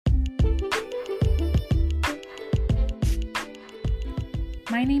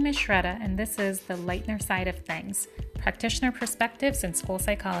My name is Shredda, and this is The Lightner Side of Things, Practitioner Perspectives in School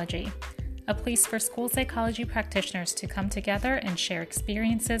Psychology, a place for school psychology practitioners to come together and share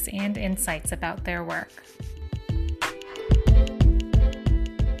experiences and insights about their work.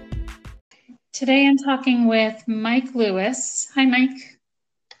 Today I'm talking with Mike Lewis. Hi, Mike.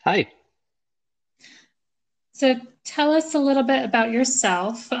 Hi. So tell us a little bit about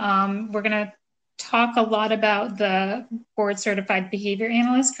yourself. We're going to talk a lot about the board certified behavior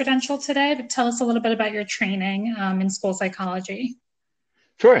analyst credential today, but tell us a little bit about your training in school psychology.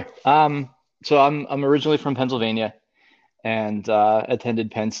 Sure. So I'm originally from Pennsylvania and attended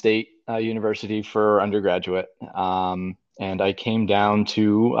Penn State University for undergraduate. And I came down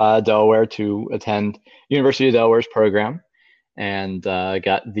to Delaware to attend University of Delaware's program and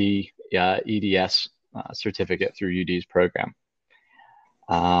got the EDS certificate through UD's program.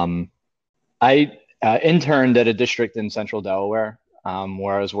 I interned at a district in central Delaware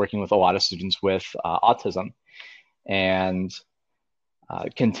where I was working with a lot of students with autism, and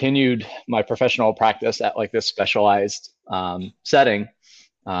continued my professional practice at like this specialized setting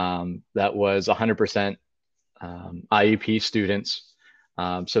that was 100% IEP students.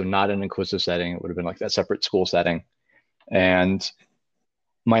 So not an inclusive setting. It would have been like that separate school setting. And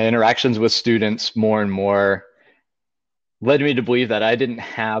my interactions with students more and more led me to believe that I didn't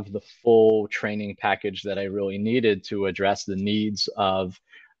have the full training package that I really needed to address the needs of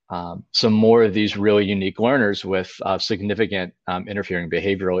some more of these really unique learners with significant interfering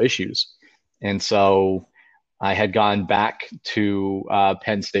behavioral issues. And so I had gone back to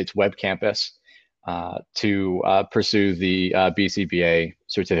Penn State's web campus to pursue the BCBA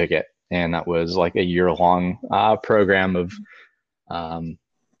certificate. And that was like a year-long program of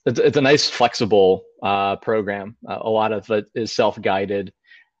it's a nice flexible program. A lot of it is self-guided,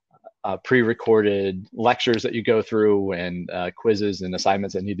 pre-recorded lectures that you go through and quizzes and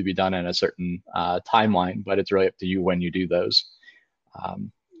assignments that need to be done in a certain timeline, but it's really up to you when you do those.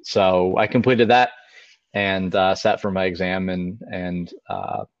 So I completed that and sat for my exam and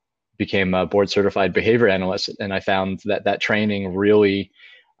became a board certified behavior analyst. And I found that that training really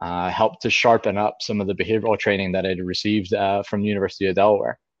helped to sharpen up some of the behavioral training that I'd received from the University of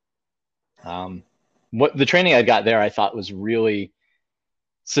Delaware. What the training I got there, I thought was really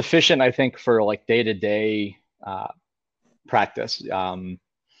sufficient, I think, for like day-to-day practice. The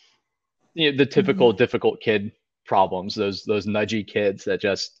typical difficult kid problems, those nudgy kids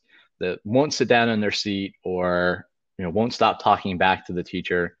that won't sit down in their seat or won't stop talking back to the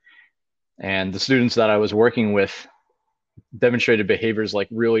teacher. And the students that I was working with demonstrated behaviors like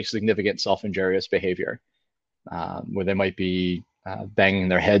really significant self-injurious behavior, where they might be banging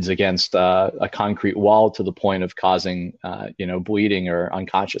their heads against a concrete wall to the point of causing, bleeding or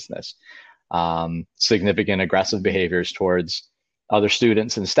unconsciousness. Significant aggressive behaviors towards other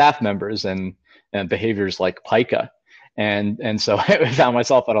students and staff members, and behaviors like pica. And so I found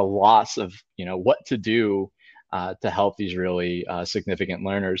myself at a loss of, what to do to help these really significant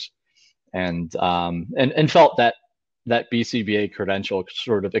learners, and felt that BCBA credential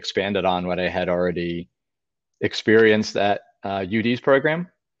sort of expanded on what I had already experienced at UD's program,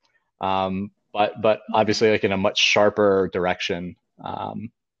 but obviously like in a much sharper direction,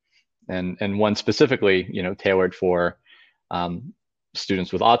 and one specifically, tailored for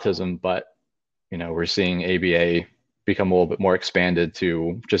students with autism. But we're seeing ABA become a little bit more expanded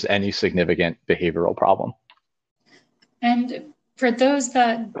to just any significant behavioral problem. And for those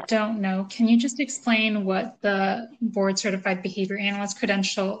that don't know, can you just explain what the board certified behavior analyst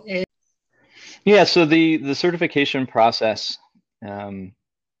credential is? Yeah, so the certification process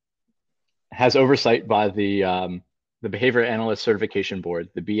has oversight by the Behavior Analyst Certification Board,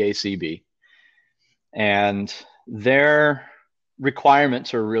 the BACB, and their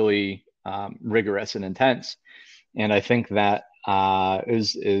requirements are really rigorous and intense. And I think that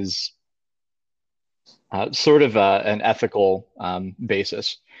is sort of an ethical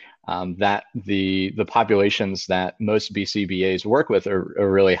basis. That the populations that most BCBAs work with are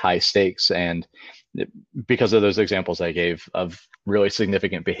really high stakes, and because of those examples I gave of really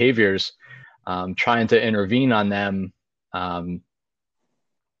significant behaviors, trying to intervene on them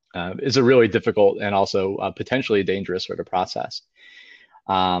is a really difficult and also potentially dangerous sort of process.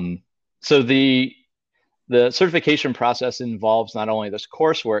 So the certification process involves not only this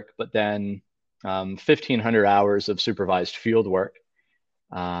coursework, but then 1,500 hours of supervised field work.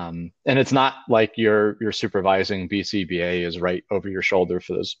 And it's not like you're supervising BCBA is right over your shoulder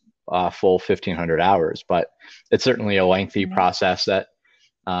for those full 1,500 hours, but it's certainly a lengthy process that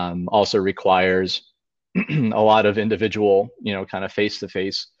also requires a lot of individual, kind of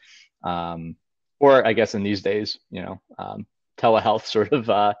face-to-face, or I guess in these days, telehealth sort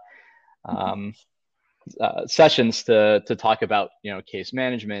of sessions to talk about case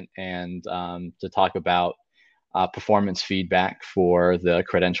management and to talk about performance feedback for the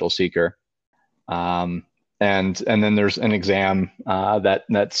credential seeker. And then there's an exam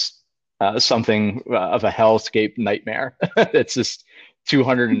that's something of a hellscape nightmare. It's just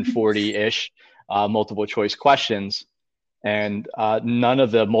 240-ish multiple choice questions, and none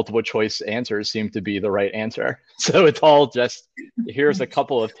of the multiple choice answers seem to be the right answer. So it's all just, here's a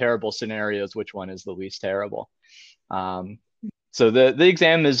couple of terrible scenarios, which one is the least terrible? So the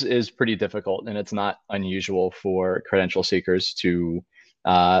exam is pretty difficult, and it's not unusual for credential seekers to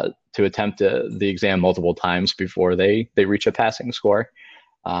attempt the exam multiple times before they reach a passing score.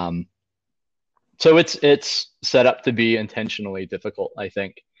 So it's set up to be intentionally difficult, I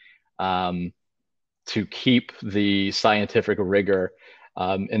think, to keep the scientific rigor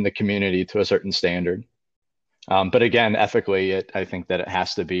in the community to a certain standard. But again, ethically, I think that it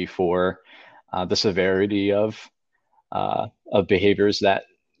has to be for the severity of behaviors that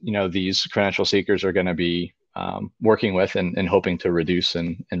these credential seekers are going to be working with and hoping to reduce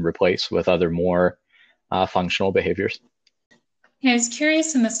and replace with other more functional behaviors. Yeah, I was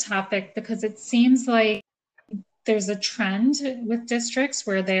curious in this topic because it seems like there's a trend with districts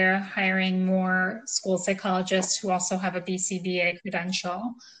where they're hiring more school psychologists who also have a BCBA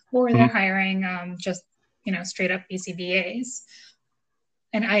credential, or they're hiring just straight up BCBAs.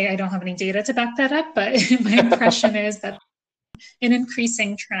 And I don't have any data to back that up, but my impression is that an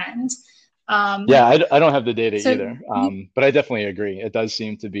increasing trend. Yeah, I don't have the data either, but I definitely agree. It does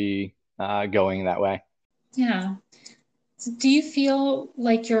seem to be going that way. Yeah. So do you feel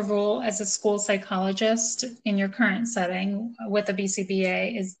like your role as a school psychologist in your current setting with a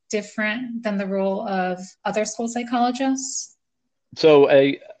BCBA is different than the role of other school psychologists? So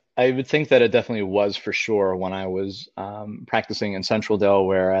I would think that it definitely was for sure when I was practicing in Central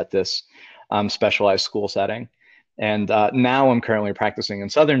Delaware at this specialized school setting. And now I'm currently practicing in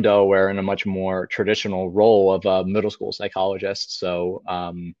Southern Delaware in a much more traditional role of a middle school psychologist. So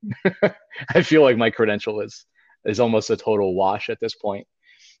I feel like my credential is almost a total wash at this point.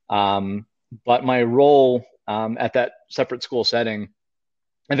 But my role at that separate school setting,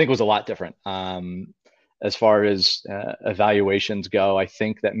 I think, was a lot different. As far as evaluations go, I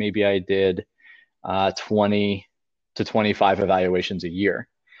think that maybe I did 20 to 25 evaluations a year.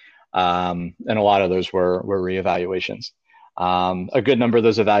 And a lot of those were reevaluations. A good number of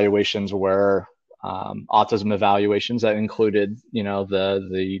those evaluations were autism evaluations that included,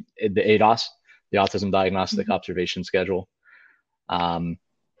 the ADOS, the Autism Diagnostic Observation Schedule. But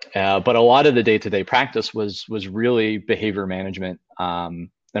a lot of the day-to-day practice was really behavior management.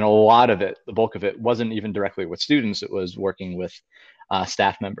 And a lot of it, the bulk of it, wasn't even directly with students. It was working with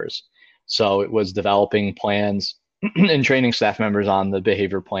staff members. So it was developing plans and training staff members on the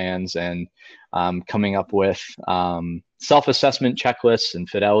behavior plans and coming up with self-assessment checklists and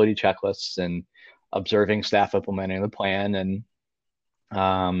fidelity checklists and observing staff implementing the plan and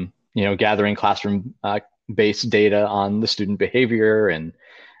gathering classroom-based data on the student behavior and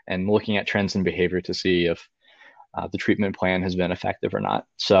looking at trends in behavior to see if the treatment plan has been effective or not.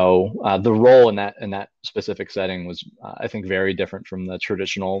 So the role in that specific setting was, I think, very different from the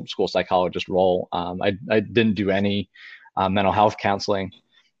traditional school psychologist role. I didn't do any mental health counseling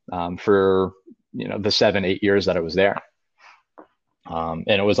for the 7-8 years that I was there, and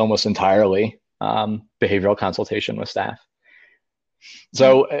it was almost entirely behavioral consultation with staff.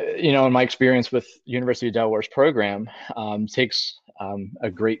 So, in my experience with University of Delaware's program, takes a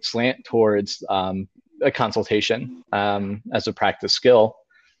great slant towards a consultation as a practice skill.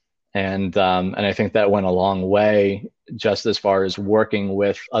 And I think that went a long way just as far as working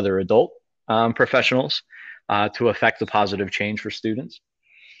with other adult professionals to affect a positive change for students.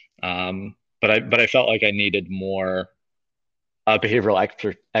 But I felt like I needed more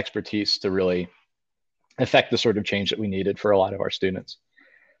behavioral expertise to really affect the sort of change that we needed for a lot of our students.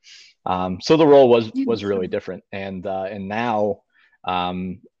 So the role was really different. And now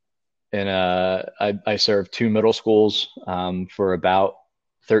I serve 2 middle schools for about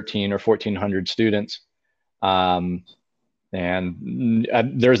 13 or 1,400 students. And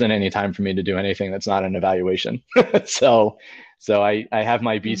there isn't any time for me to do anything that's not an evaluation. So I have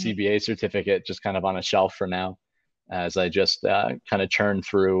my BCBA certificate just kind of on a shelf for now as I just kind of churn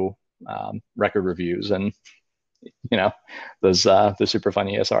through record reviews and, those the super fun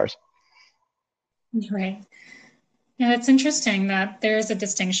ESRs. Right. Yeah, it's interesting that there is a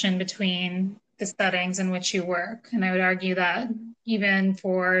distinction between the settings in which you work. And I would argue that even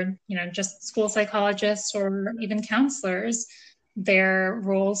for, just school psychologists or even counselors, their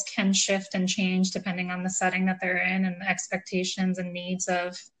roles can shift and change depending on the setting that they're in and the expectations and needs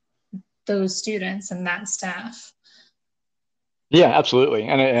of those students and that staff. Yeah, absolutely.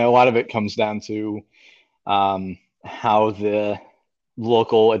 And a lot of it comes down to how the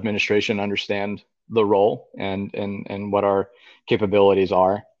local administration understand the role and what our capabilities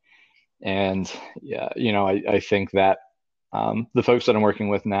are. And yeah, I think that the folks that I'm working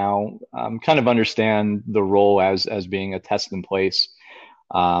with now kind of understand the role as being a test in place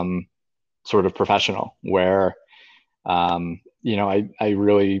um, sort of professional, where I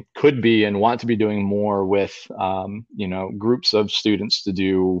really could be and want to be doing more with groups of students to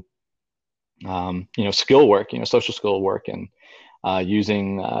do skill work, social skill work, and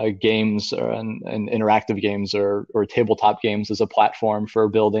using games and interactive games or tabletop games as a platform for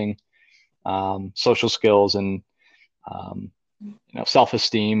building social skills and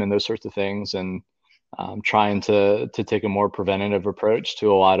self-esteem and those sorts of things, and trying to take a more preventative approach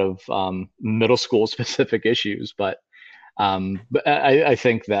to a lot of middle school specific issues. But I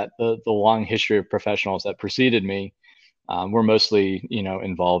think that the long history of professionals that preceded me were mostly,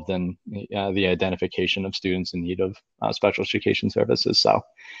 involved in the identification of students in need of special education services. So,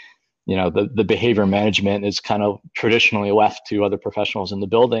 the behavior management is kind of traditionally left to other professionals in the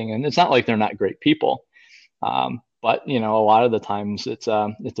building, and it's not like they're not great people. But a lot of the times it's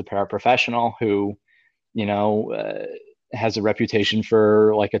a paraprofessional who, has a reputation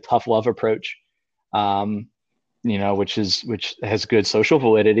for like a tough love approach, um, which has good social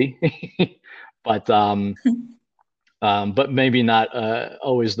validity, but but maybe not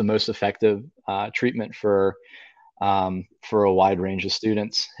always the most effective treatment for a wide range of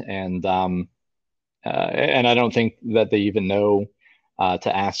students. And I don't think that they even know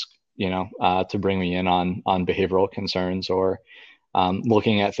to ask, to bring me in on behavioral concerns or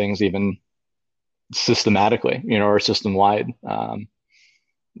looking at things even systematically, or system wide.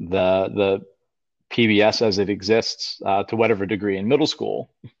 The PBS as it exists to whatever degree in middle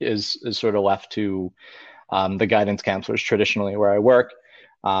school is sort of left to the guidance counselors traditionally where I work,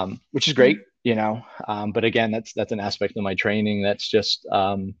 which is great, but again, that's an aspect of my training that's just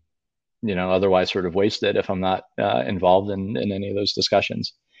otherwise sort of wasted if I'm not involved in any of those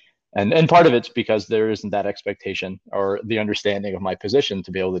discussions. And part of it's because there isn't that expectation or the understanding of my position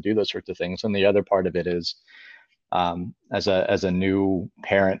to be able to do those sorts of things. And the other part of it is as a new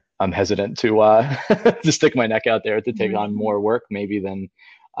parent, I'm hesitant to to stick my neck out there to take on more work maybe than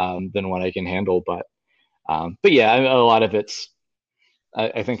what I can handle. But yeah, a lot of it's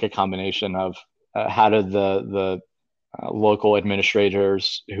I think a combination of how do the local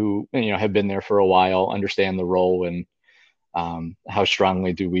administrators who have been there for a while understand the role, and how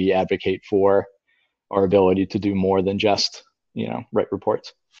strongly do we advocate for our ability to do more than just write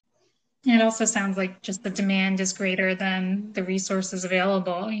reports. It also sounds like just the demand is greater than the resources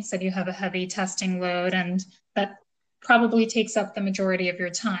available. You said you have a heavy testing load, and that probably takes up the majority of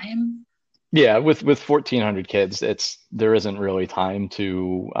your time. Yeah, with 1,400 kids, there isn't really time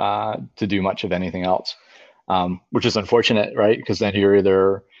to do much of anything else, which is unfortunate, right? Because then you're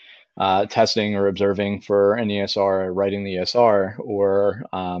either testing or observing for an ESR, or writing the ESR, or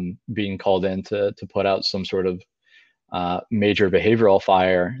being called in to put out some sort of major behavioral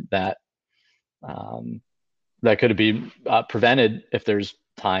fire that could be prevented if there's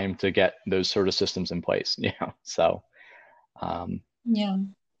time to get those sort of systems in place. So Yeah.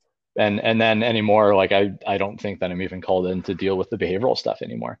 and then anymore, like I don't think that I'm even called in to deal with the behavioral stuff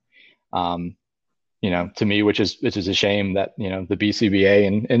anymore. Um, to me, which is a shame that the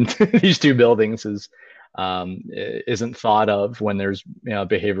BCBA in these two buildings isn't thought of when there's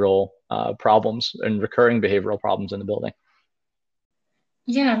behavioral problems and recurring behavioral problems in the building.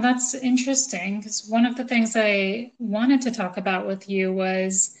 Yeah, that's interesting because one of the things I wanted to talk about with you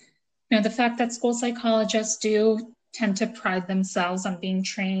was, the fact that school psychologists do tend to pride themselves on being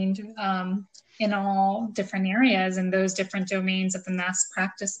trained in all different areas and those different domains of the mass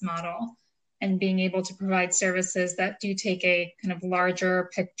practice model, and being able to provide services that do take a kind of larger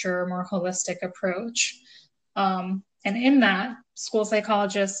picture, more holistic approach. And in that, school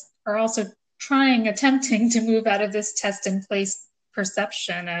psychologists are also attempting to move out of this test in place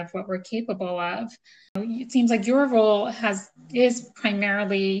perception of what we're capable of. It seems like your role is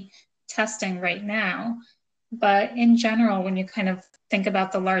primarily testing right now, but in general, when you kind of think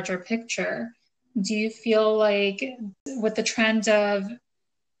about the larger picture, do you feel like with the trend of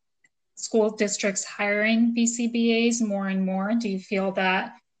school districts hiring BCBAs more and more, do you feel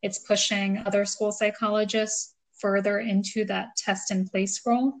that it's pushing other school psychologists further into that test in place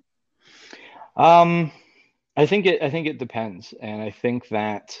role? Um, I think it depends, and I think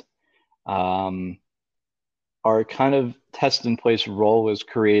that our kind of test in place role is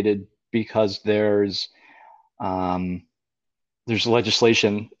created because um, there's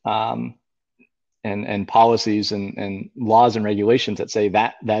legislation and policies and laws and regulations that say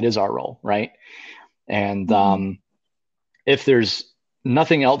that that is our role, right? And Mhm. if there's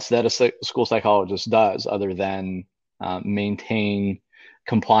nothing else that a school psychologist does other than maintain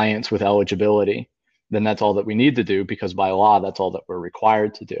compliance with eligibility, then that's all that we need to do because by law, that's all that we're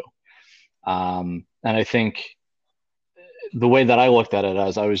required to do. And I think the way that I looked at it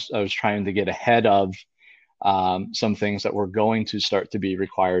as I was trying to get ahead of some things that were going to start to be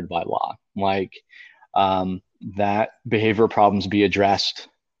required by law, like that behavioral problems be addressed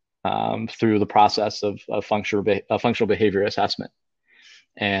through the process of functional behavior assessment,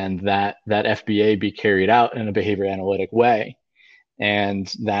 and that FBA be carried out in a behavior analytic way,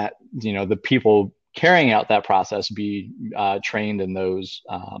 and that the people carrying out that process be trained in those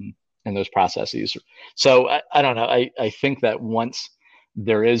processes. So I don't know. I think that once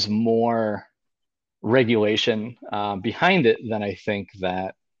there is more regulation behind it, then I think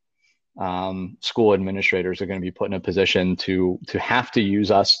that school administrators are going to be put in a position to have to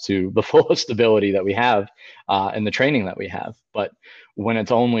use us to the fullest ability that we have and the training that we have. But when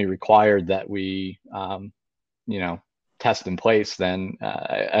it's only required that we, test in place, then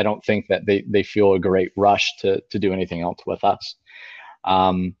I don't think that they feel a great rush to do anything else with us.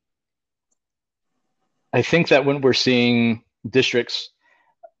 Um, I think that when we're seeing districts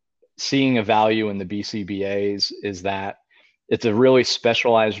seeing a value in the BCBAs is that it's a really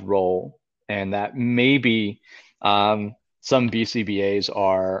specialized role, and that maybe some BCBAs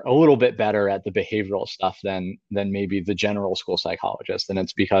are a little bit better at the behavioral stuff than maybe the general school psychologist, and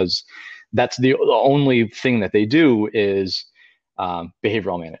it's because that's the only thing that they do is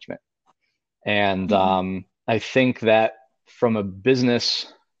behavioral management. And Mhm. I think that from a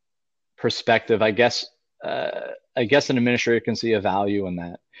business perspective, I guess an administrator can see a value in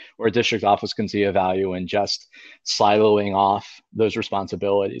that, or a district office can see a value in just siloing off those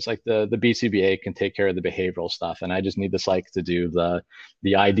responsibilities. Like the BCBA can take care of the behavioral stuff, and I just need the psych to do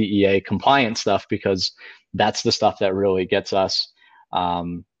the IDEA compliance stuff because that's the stuff that really gets us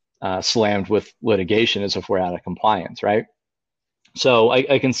slammed with litigation as if we're out of compliance, right? So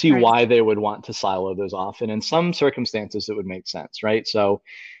I can see Right. why they would want to silo those off, and in some circumstances it would make sense, right? So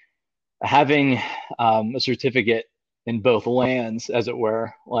having a certificate in both lands, as it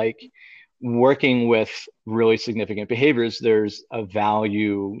were, like working with really significant behaviors, there's a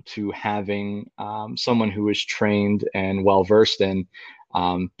value to having someone who is trained and well versed in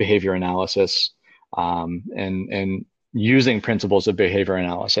behavior analysis and using principles of behavior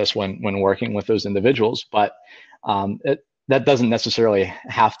analysis when working with those individuals. But that doesn't necessarily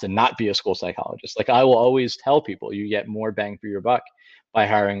have to not be a school psychologist. Like I will always tell people, you get more bang for your buck by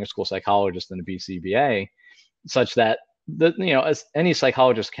hiring a school psychologist than a BCBA, such that as any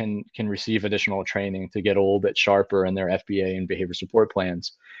psychologist can receive additional training to get a little bit sharper in their FBA and behavior support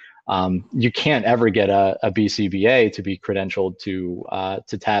plans. You can't ever get a BCBA to be credentialed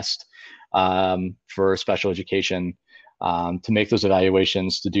to test for special education, to make those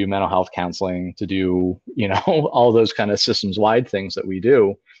evaluations, to do mental health counseling, to do all those kind of systems wide things that we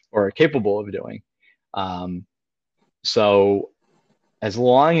do or are capable of doing. So as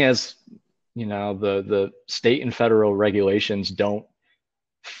long as the state and federal regulations don't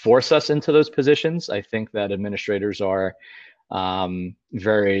force us into those positions, I think that administrators are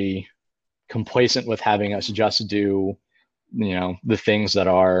very complacent with having us just do the things that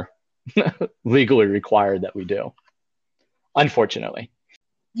are legally required that we do, unfortunately.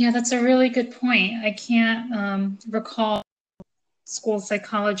 Yeah, that's a really good point. I can't recall school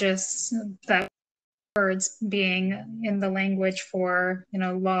psychologists that words being in the language for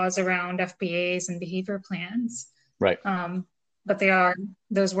laws around FBAs and behavior plans. Right. But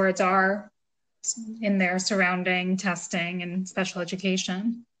those words are in there surrounding testing and special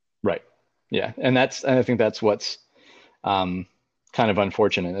education. Right. Yeah. And I think that's what's kind of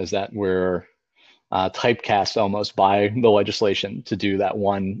unfortunate, is that we're typecast almost by the legislation to do that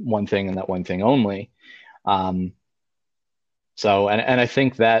one thing and that one thing only. Um, and I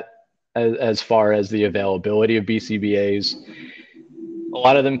think that as far as the availability of BCBAs, a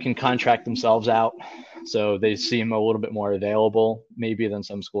lot of them can contract themselves out. So they seem a little bit more available maybe than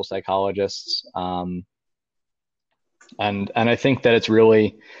some school psychologists. And I think that it's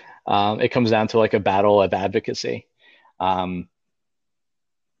really, it comes down to like a battle of advocacy. I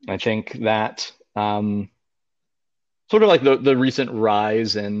think that sort of like the recent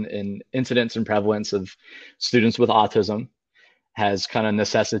rise in incidence and prevalence of students with autism has kind of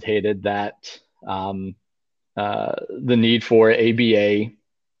necessitated that the need for ABA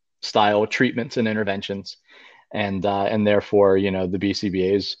style treatments and interventions and therefore, the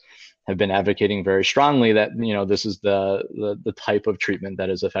BCBAs have been advocating very strongly that this is the type of treatment that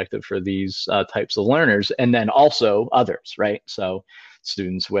is effective for these types of learners, and then also others, right? So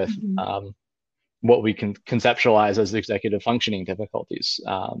students with Mhm. what we can conceptualize as executive functioning difficulties,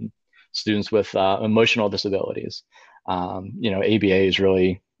 students with emotional disabilities. ABA is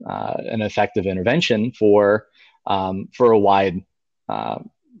really an effective intervention for uh,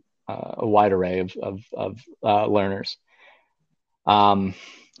 a wide array of learners. Um,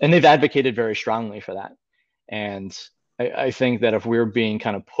 and they've advocated very strongly for that. And I think that if we're being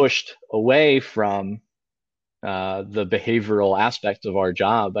kind of pushed away from the behavioral aspect of our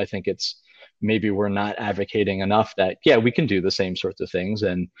job, I think it's maybe we're not advocating enough that, yeah, we can do the same sorts of things.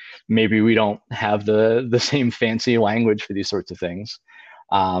 And maybe we don't have the same fancy language for these sorts of things,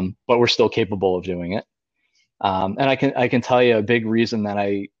 but we're still capable of doing it. And I can tell you a big reason that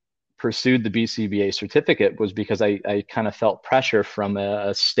I pursued the BCBA certificate was because I kind of felt pressure from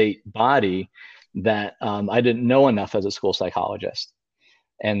a state body that I didn't know enough as a school psychologist,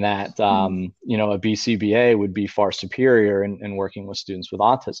 and that a BCBA would be far superior in working with students with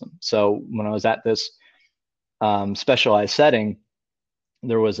autism. So when I was at this specialized setting,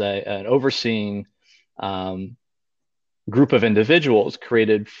 there was an overseeing group of individuals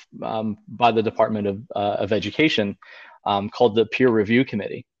created by the Department of Education called the Peer Review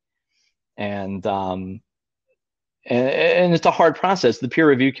Committee. And it's a hard process. The peer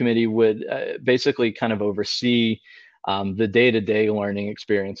review committee would basically kind of oversee the day-to-day learning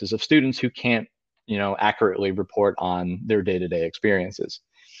experiences of students who can't, accurately report on their day-to-day experiences.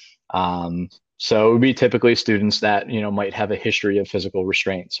 So it would be typically students that, might have a history of physical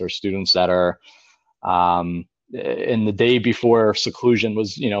restraints, or students that are in the day before seclusion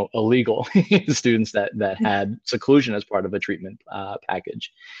was, illegal, students that had seclusion as part of a treatment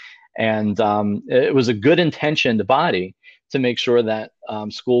package. And it was a good intentioned body to make sure that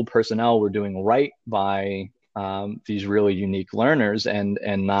school personnel were doing right by these really unique learners, and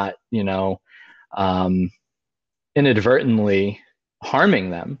not, inadvertently harming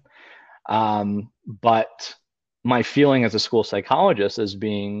them. But my feeling as a school psychologist, as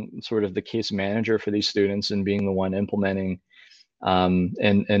being sort of the case manager for these students and being the one implementing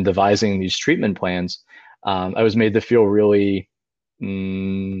and devising these treatment plans, I was made to feel really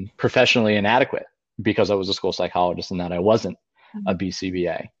professionally inadequate because I was a school psychologist and that I wasn't a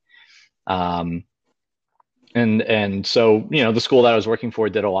BCBA. And so, the school that I was working for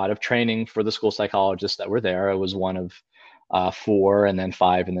did a lot of training for the school psychologists that were there. I was one of 4, and then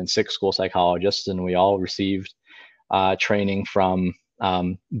 5, and then 6 school psychologists, and we all received training from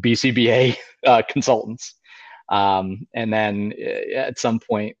BCBA consultants. And then at some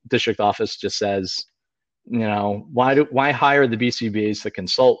point, district office just says, why hire the BCBAs to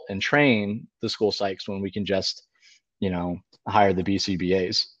consult and train the school psychs when we can just, hire the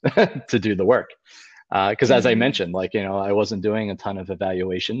BCBAs to do the work? Because as I mentioned, I wasn't doing a ton of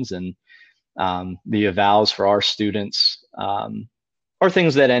evaluations, and the evals for our students are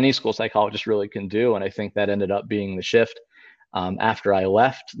things that any school psychologist really can do. And I think that ended up being the shift after I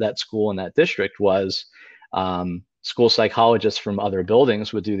left that school and that district was school psychologists from other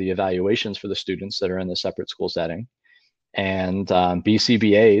buildings would do the evaluations for the students that are in the separate school setting. And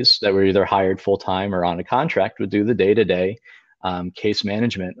BCBAs that were either hired full-time or on a contract would do the day-to-day case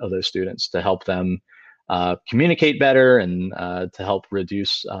management of those students to help them communicate better and to help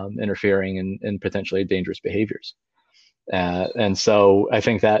reduce interfering and potentially dangerous behaviors. And so I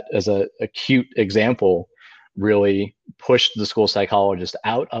think that as a acute example really pushed the school psychologist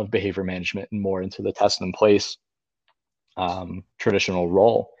out of behavior management and more into the test and place traditional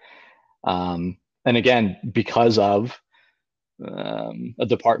role. And again, because of a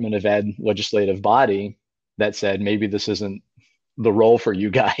Department of Ed legislative body that said, maybe this isn't the role for you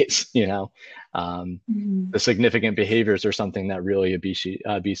guys, the significant behaviors are something that really a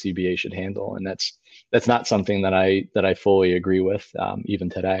BCBA should handle. And that's not something that I fully agree with even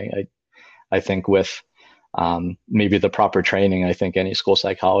today. I think with maybe the proper training, I think any school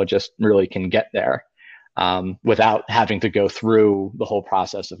psychologist really can get there without having to go through the whole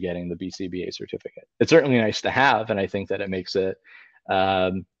process of getting the BCBA certificate. It's certainly nice to have, and I think that it makes it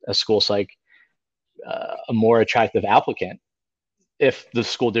a school psych a more attractive applicant if the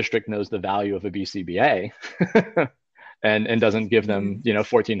school district knows the value of a BCBA and doesn't give them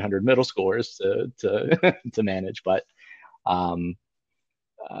 1,400 middle schoolers to manage. But I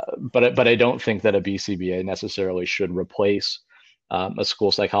don't think that a BCBA necessarily should replace a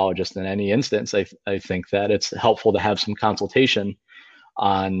school psychologist in any instance. I think that it's helpful to have some consultation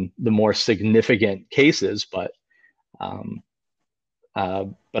on the more significant cases, but Uh,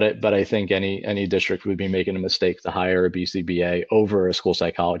 but I think any district would be making a mistake to hire a BCBA over a school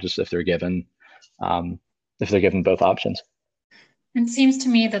psychologist um, if they're given both options. It seems to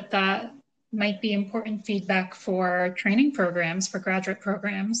me that that might be important feedback for training programs, for graduate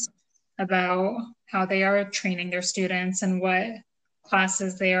programs, about how they are training their students and what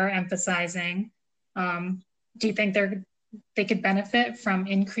classes they are emphasizing. Do you think they could benefit from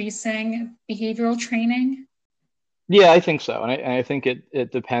increasing behavioral training? Yeah, I think so, and I think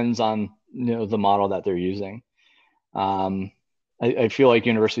it depends on the model that they're using. Um, I feel like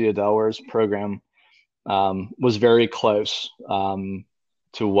University of Delaware's program was very close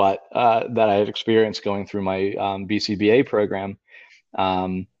to what that I had experienced going through my BCBA program.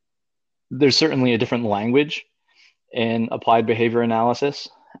 Um, there's certainly a different language in applied behavior analysis.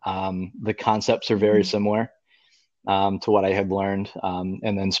 The concepts are very similar to what I had learned,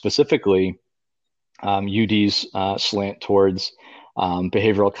 and then specifically UD's slant towards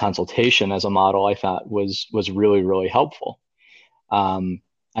behavioral consultation as a model, I thought was really helpful.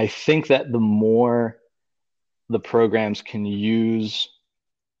 I think that the more the programs can use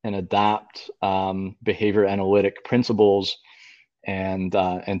and adapt behavior analytic principles and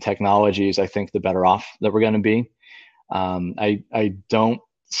technologies, I think the better off that we're going to be. I don't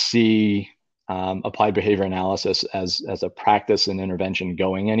see applied behavior analysis as a practice and intervention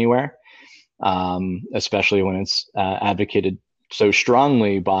going anywhere, especially when it's advocated so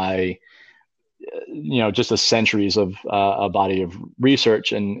strongly by just a centuries of a body of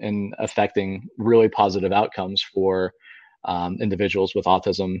research and affecting really positive outcomes for individuals with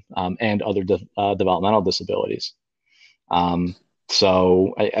autism and other developmental disabilities.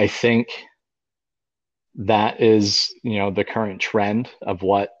 So I think that is the current trend of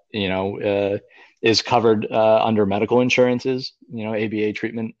what is covered under medical insurances, ABA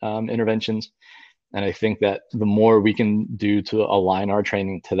treatment interventions. And I think that the more we can do to align our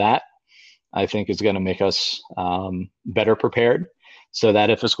training to that, I think is going to make us better prepared, so that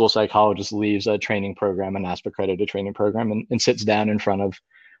if a school psychologist leaves a training program, an ASP accredited training program, and sits down in front of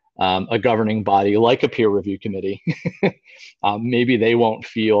a governing body like a peer review committee, maybe they won't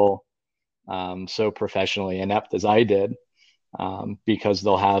feel so professionally inept as I did, because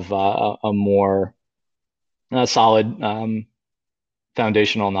they'll have a more solid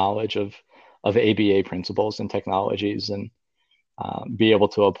foundational knowledge of ABA principles and technologies, and be able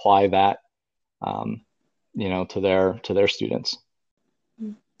to apply that to their students.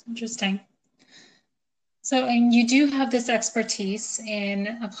 Interesting. So, and you do have this expertise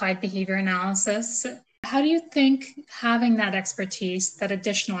in applied behavior analysis. How do you think having that expertise, that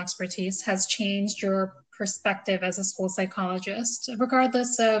additional expertise, has changed your perspective as a school psychologist,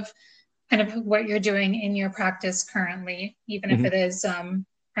 regardless of kind of what you're doing in your practice currently, even if it is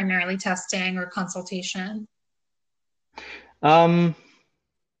primarily testing or consultation? Well,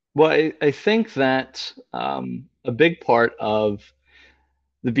 I think that a big part of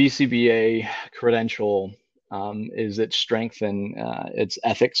the BCBA credential is its strength in its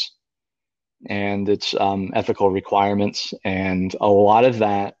ethics and its ethical requirements. And a lot of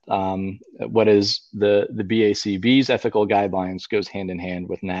that, what is the BACB's ethical guidelines, goes hand in hand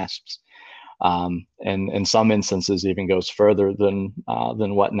with NASP's. And in some instances even goes further than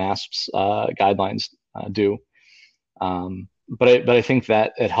what NASP's guidelines do. But I think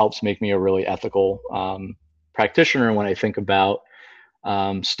that it helps make me a really ethical practitioner when I think about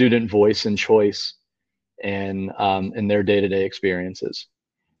student voice and choice in their day-to-day experiences.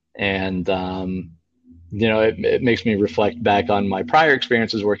 And it makes me reflect back on my prior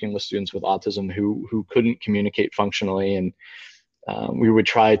experiences working with students with autism who couldn't communicate functionally, and we would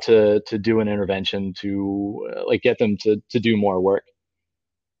try to do an intervention to get them to do more work.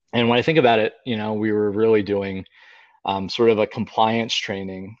 And when I think about it, we were really doing sort of a compliance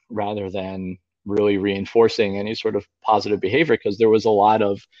training rather than really reinforcing any sort of positive behavior, because there was a lot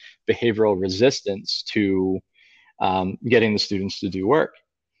of behavioral resistance to getting the students to do work.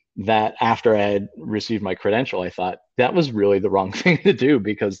 That after I had received my credential, I thought that was really the wrong thing to do,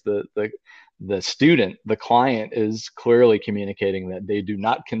 because the student, the client, is clearly communicating that they do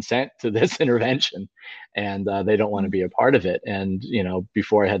not consent to this intervention, and they don't want to be a part of it. And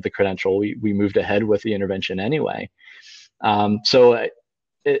before I had the credential, we moved ahead with the intervention anyway. So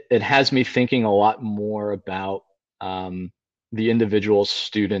it has me thinking a lot more about the individual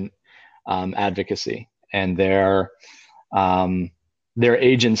student advocacy and their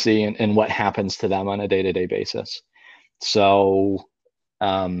agency and what happens to them on a day-to-day basis. So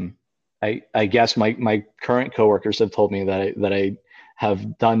I guess my current coworkers have told me that I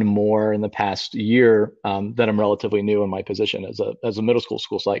have done more in the past year, that I'm relatively new in my position as a middle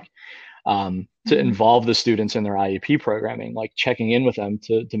school psych, to Mhm. involve the students in their IEP programming, like checking in with them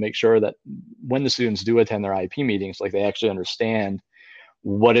to make sure that when the students do attend their IEP meetings, like they actually understand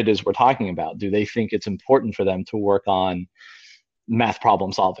what it is we're talking about. Do they think it's important for them to work on math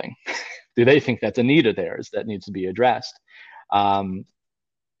problem solving? Do they think that's a need of theirs that needs to be addressed? Um,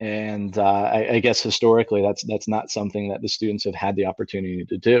 and I guess historically, that's not something that the students have had the opportunity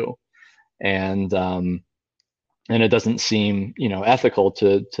to do, and and it doesn't seem ethical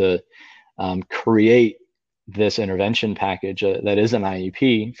to create this intervention package that is an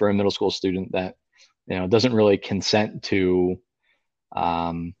IEP for a middle school student that doesn't really consent to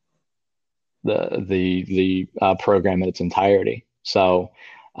um, the program in its entirety. So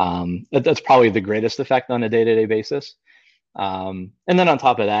that's probably the greatest effect on a day-to-day basis. And then on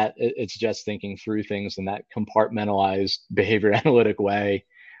top of that, it's just thinking through things in that compartmentalized behavior analytic way.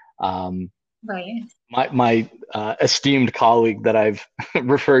 Um, Right. my esteemed colleague that I've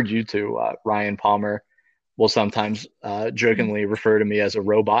referred you to, Ryan Palmer, will sometimes jokingly refer to me as a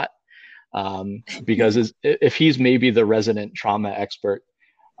robot, because if he's maybe the resident trauma expert,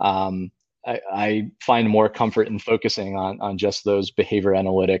 I find more comfort in focusing on just those behavior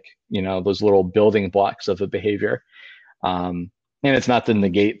analytic, those little building blocks of a behavior. And it's not to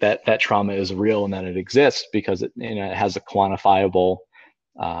negate that trauma is real and that it exists, because it has a quantifiable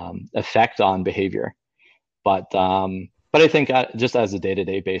effect on behavior. But I think just as a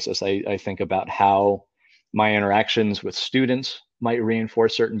day-to-day basis, I think about how my interactions with students might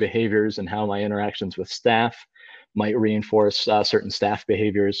reinforce certain behaviors, and how my interactions with staff might reinforce certain staff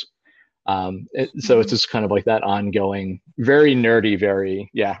behaviors. So it's just kind of like that ongoing, very nerdy,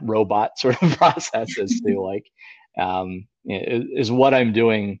 very robot sort of process as to like, is what I'm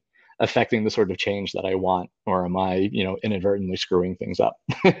doing affecting the sort of change that I want, or am I, inadvertently screwing things up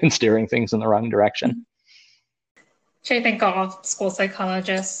and steering things in the wrong direction? Which I think all school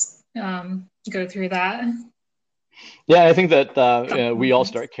psychologists go through that. Yeah, I think that Some we all point.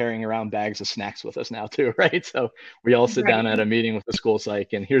 start carrying around bags of snacks with us now too, right? So we all sit down Right. at a meeting with the school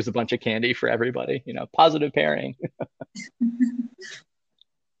psych, and here's a bunch of candy for everybody. Positive pairing.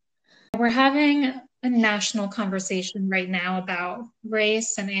 We're having a national conversation right now about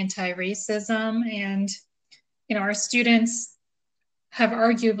race and anti-racism, and our students have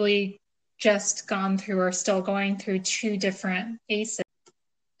arguably just gone through or still going through two different ACEs.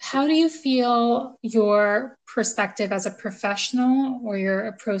 How do you feel your perspective as a professional or your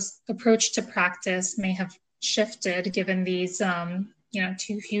approach to practice may have shifted given these,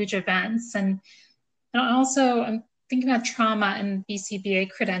 two huge events? And also, I'm thinking about trauma and BCBA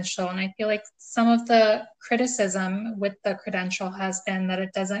credential, and I feel like some of the criticism with the credential has been that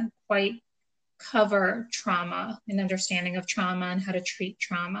it doesn't quite cover trauma and understanding of trauma and how to treat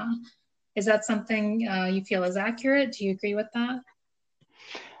trauma. Is that something you feel is accurate? Do you agree with that?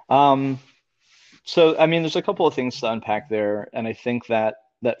 Um, so, I mean, there's a couple of things to unpack there, and I think that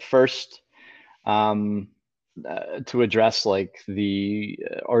first, um, to address like the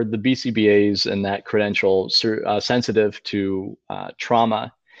BCBAs and that credential sensitive to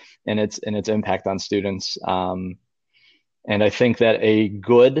trauma and its impact on students. And I think that a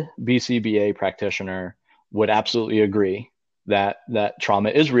good BCBA practitioner would absolutely agree that trauma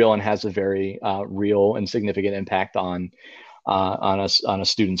is real and has a very real and significant impact on a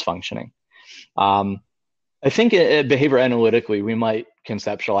student's functioning. Um, I think behavior analytically, we might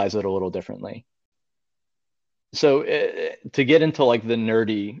conceptualize it a little differently. So to get into like the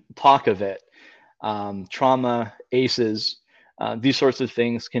nerdy talk of it, trauma, ACEs, these sorts of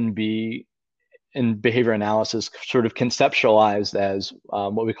things can be in behavior analysis sort of conceptualized as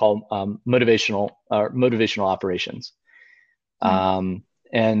what we call motivational operations. Mm.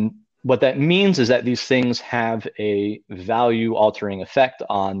 And what that means is that these things have a value altering effect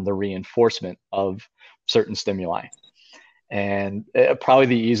on the reinforcement of certain stimuli. And probably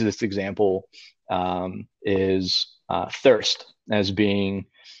the easiest example is thirst as being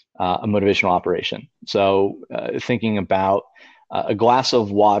a motivational operation. So thinking about a glass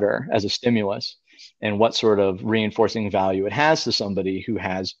of water as a stimulus and what sort of reinforcing value it has to somebody who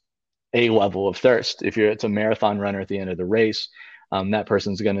has a level of thirst. If it's a marathon runner at the end of the race, that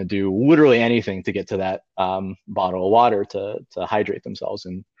person's going to do literally anything to get to that bottle of water to hydrate themselves.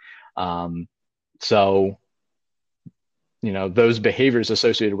 And so, those behaviors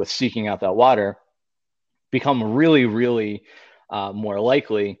associated with seeking out that water become really, really more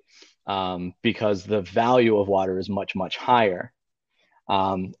likely because the value of water is much, much higher.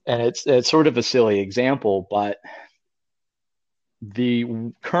 And it's sort of a silly example, but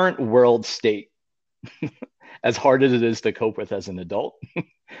the current world state, as hard as it is to cope with as an adult,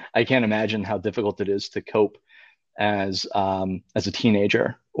 I can't imagine how difficult it is to cope as a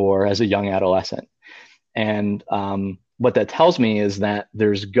teenager or as a young adolescent. And what that tells me is that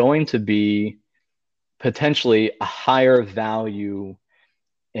there's going to be potentially a higher value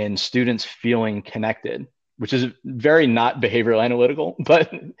in students feeling connected, which is very not behavioral analytical.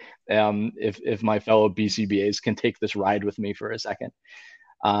 But if my fellow BCBAs can take this ride with me for a second,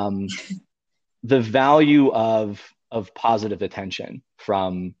 um, the value of positive attention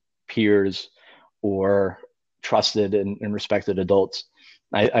from peers or trusted and respected adults,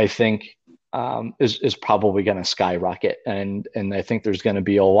 I think is probably going to skyrocket, and I think there's going to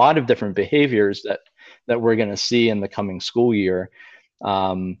be a lot of different behaviors that we're going to see in the coming school year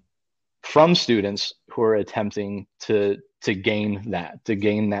um, from students who are attempting to gain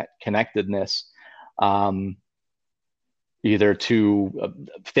that connectedness, um, either to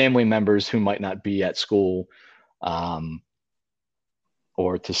family members who might not be at school, um,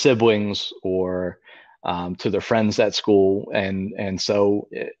 or to siblings, or to their friends at school, and so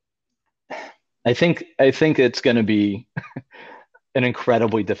I think it's going to be an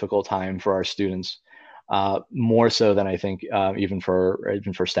incredibly difficult time for our students, more so than I think even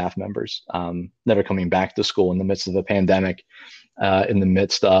for staff members that are coming back to school in the midst of a pandemic, in the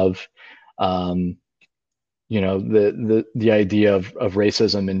midst of um, the idea of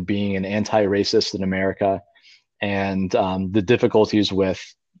racism and being an anti-racist in America, and the difficulties with,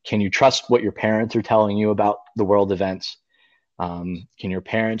 can you trust what your parents are telling you about the world events? Can your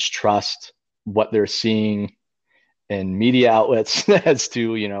parents trust what they're seeing in media outlets as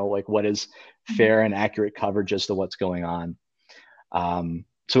to, like, what is fair and accurate coverage as to what's going on?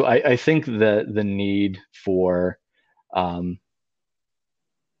 So I think the need for um,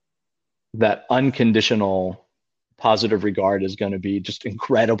 that unconditional positive regard is going to be just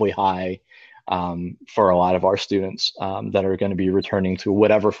incredibly high for a lot of our students that are going to be returning to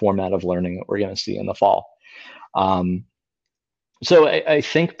whatever format of learning that we're going to see in the fall. So I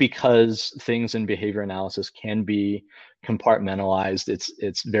think because things in behavior analysis can be compartmentalized,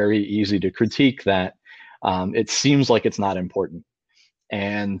 it's very easy to critique that. It seems like it's not important.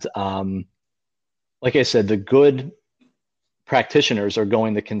 And like I said, the good practitioners are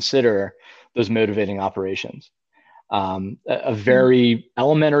going to consider those motivating operations. A very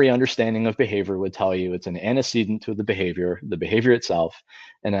elementary understanding of behavior would tell you it's an antecedent to the behavior itself,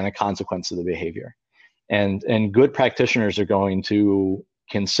 and then a consequence of the behavior. And good practitioners are going to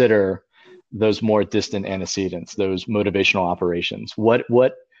consider those more distant antecedents, those motivational operations. What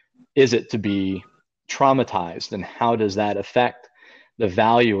is it to be traumatized, and how does that affect the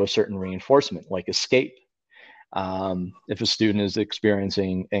value of certain reinforcement, like escape? If a student is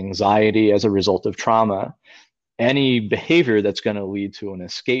experiencing anxiety as a result of trauma, any behavior that's going to lead to an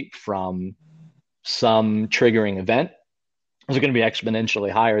escape from some triggering event is going to be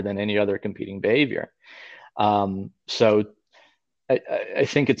exponentially higher than any other competing behavior. So I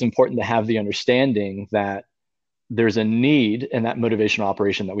think it's important to have the understanding that there's a need in that motivational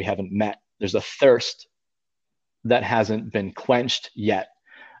operation that we haven't met. There's a thirst that hasn't been quenched yet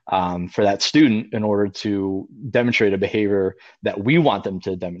for that student in order to demonstrate a behavior that we want them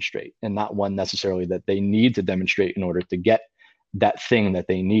to demonstrate, and not one necessarily that they need to demonstrate in order to get that thing that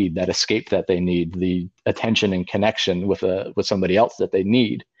they need, that escape that they need, the attention and connection with somebody else that they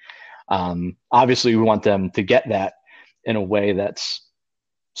need. Obviously, we want them to get that in a way that's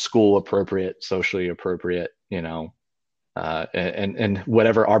school appropriate, socially appropriate, and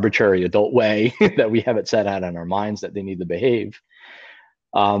whatever arbitrary adult way that we have it set out in our minds that they need to behave.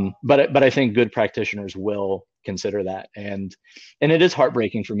 But I think good practitioners will consider that, and it is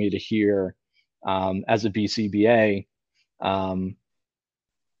heartbreaking for me to hear, as a BCBA,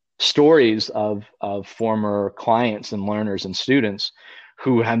 stories of former clients and learners and students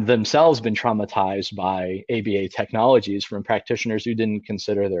who have themselves been traumatized by ABA technologies from practitioners who didn't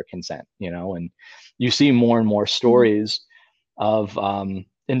consider their consent, and you see more and more stories of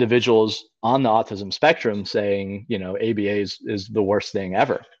individuals on the autism spectrum saying, ABA is the worst thing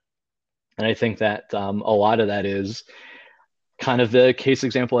ever. And I think that a lot of that is kind of the case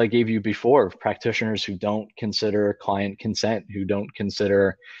example I gave you before, of practitioners who don't consider client consent, who don't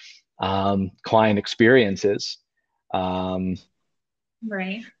consider client experiences.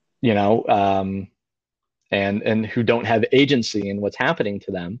 Right. And who don't have agency in what's happening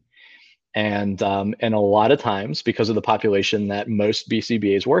to them. And a lot of times, because of the population that most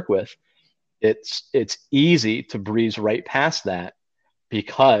BCBAs work with, it's easy to breeze right past that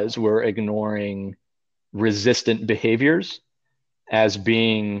because we're ignoring resistant behaviors as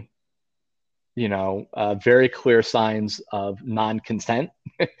being, very clear signs of non-consent,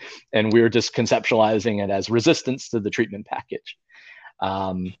 and we're just conceptualizing it as resistance to the treatment package.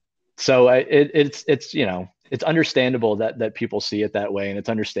 So it's it's understandable that people see it that way, and it's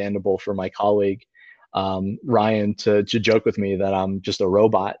understandable for my colleague Ryan to joke with me that I'm just a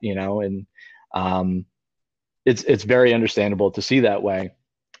robot, and um, it's very understandable to see that way.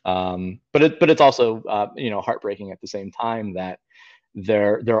 But it's also heartbreaking at the same time that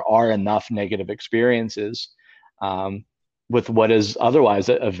there are enough negative experiences um, with what is otherwise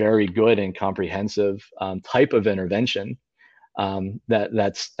a very good and comprehensive type of intervention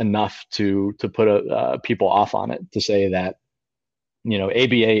that's enough to put people off on it, to say that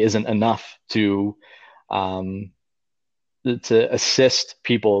ABA isn't enough um, to assist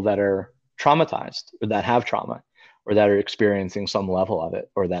people that are traumatized or that have trauma or that are experiencing some level of it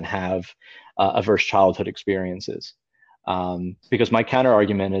or that have adverse childhood experiences. Because my counter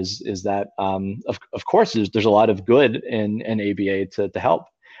argument is that of course there's a lot of good in ABA to help.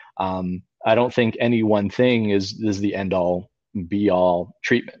 I don't think any one thing is the end all be all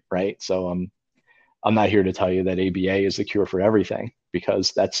treatment, right? So I'm not here to tell you that ABA is the cure for everything,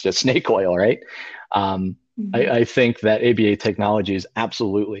 because that's just snake oil, right? I think that ABA technologies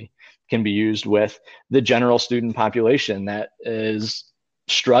absolutely can be used with the general student population that is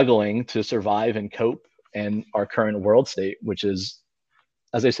struggling to survive and cope in our current world state, which is,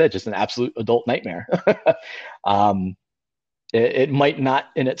 as I said, just an absolute adult nightmare. It might not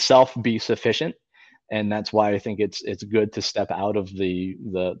in itself be sufficient, and that's why I think it's good to step out of the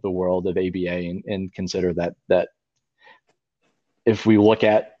world of ABA and consider that if we look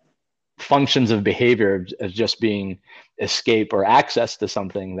at functions of behavior as just being escape or access to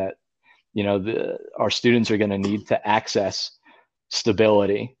something, that our students are going to need to access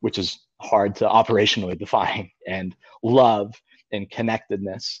stability, which is hard to operationally define, and love and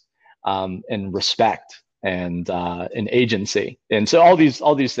connectedness, and respect and agency. And so all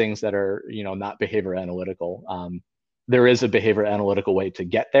these things that are not behavior analytical. There is a behavior analytical way to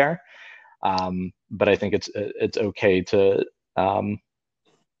get there, but I think it's okay to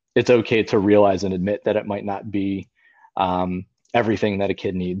realize and admit that it might not be everything that a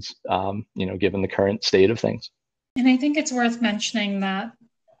kid needs, given the current state of things. And I think it's worth mentioning that,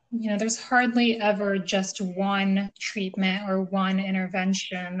 there's hardly ever just one treatment or one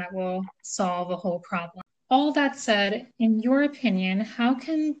intervention that will solve a whole problem. All that said, in your opinion, how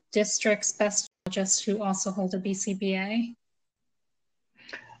can districts best just who also hold a BCBA?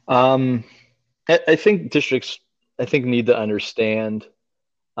 I think districts, need to understand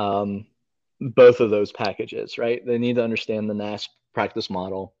um, both of those packages, right? They need to understand the NASP practice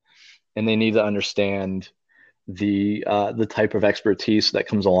model, and they need to understand the type of expertise that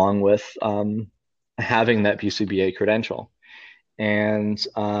comes along with having that BCBA credential. And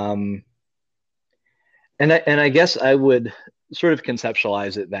I guess I would sort of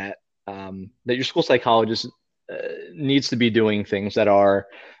conceptualize it that that your school psychologist needs to be doing things that are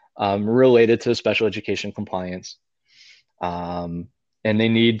related to special education compliance, and they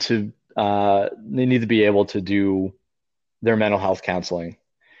need to be able to do their mental health counseling,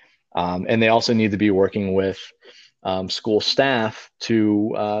 and they also need to be working with school staff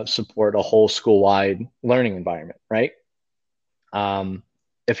to support a whole school-wide learning environment, right?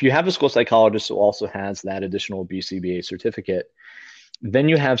 If you have a school psychologist who also has that additional BCBA certificate, then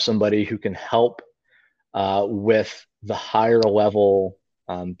you have somebody who can help with the higher level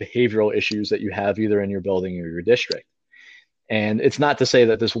behavioral issues that you have either in your building or your district. And it's not to say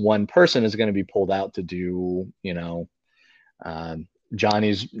that this one person is going to be pulled out to do,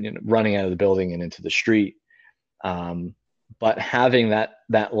 Johnny's running out of the building and into the street. But having that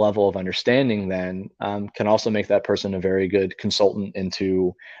level of understanding then can also make that person a very good consultant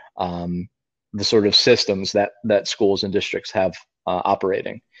into the sort of systems that schools and districts have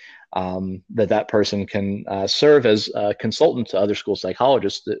operating. That person can serve as a consultant to other school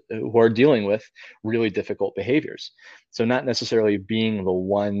psychologists who are dealing with really difficult behaviors. So not necessarily being the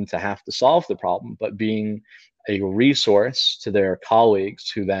one to have to solve the problem, but being a resource to their colleagues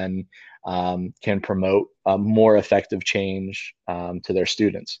who then can promote a more effective change to their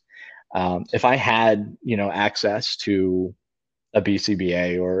students. If I had, access to a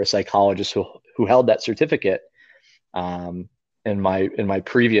BCBA or a psychologist who held that certificate in my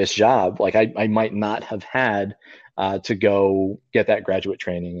previous job, like I might not have had to go get that graduate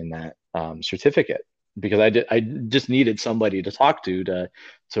training and that certificate, because I just needed somebody to talk to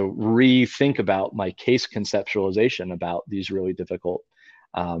rethink about my case conceptualization about these really difficult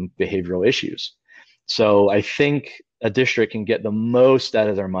behavioral issues. So I think a district can get the most out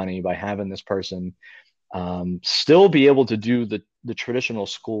of their money by having this person still be able to do the traditional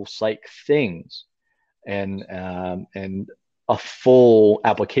school psych things and a full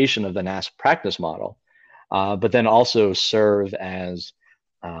application of the NASP practice model, but then also serve as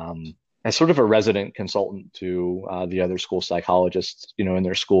as sort of a resident consultant to the other school psychologists, in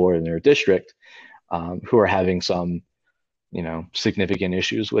their school or in their district, who are having some, significant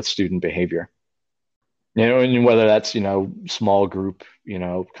issues with student behavior. And whether that's, small group,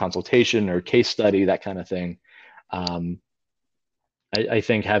 consultation or case study, that kind of thing. Um, I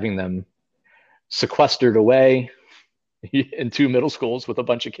think having them sequestered away in two middle schools with a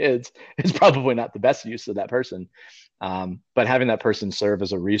bunch of kids is probably not the best use of that person. But having that person serve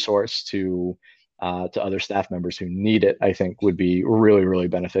as a resource to other staff members who need it, I think would be really, really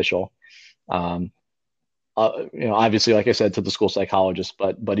beneficial. Obviously, like I said, to the school psychologist,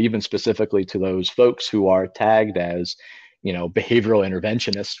 but even specifically to those folks who are tagged as, behavioral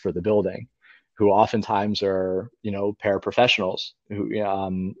interventionists for the building, who oftentimes are, paraprofessionals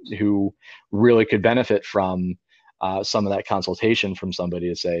who really could benefit from some of that consultation from somebody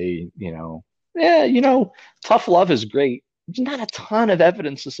to say, yeah, tough love is great. There's not a ton of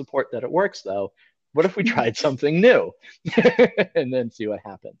evidence to support that it works, though. What if we tried something new and then see what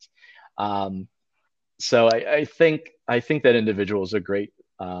happens? So I think that individual is a great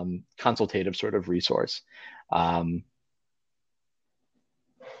consultative sort of resource. I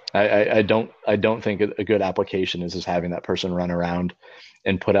don't think a good application is just having that person run around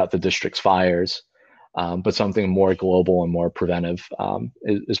and put out the district's fires, but something more global and more preventive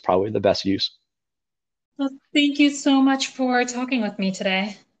is probably the best use. Well, thank you so much for talking with me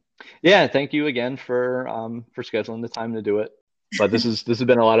today. Yeah, thank you again for scheduling the time to do it. But this has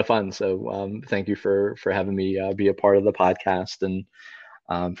been a lot of fun. So thank you for having me be a part of the podcast, and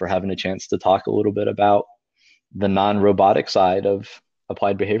for having a chance to talk a little bit about the non-robotic side of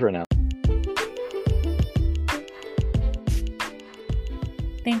applied behavior analysis.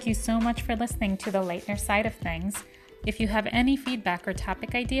 Thank you so much for listening to the Leitner Side of Things. If you have any feedback or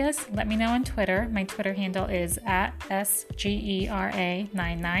topic ideas, let me know on Twitter. My Twitter handle is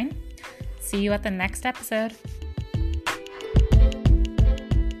 @SGERA99. See you at the next episode.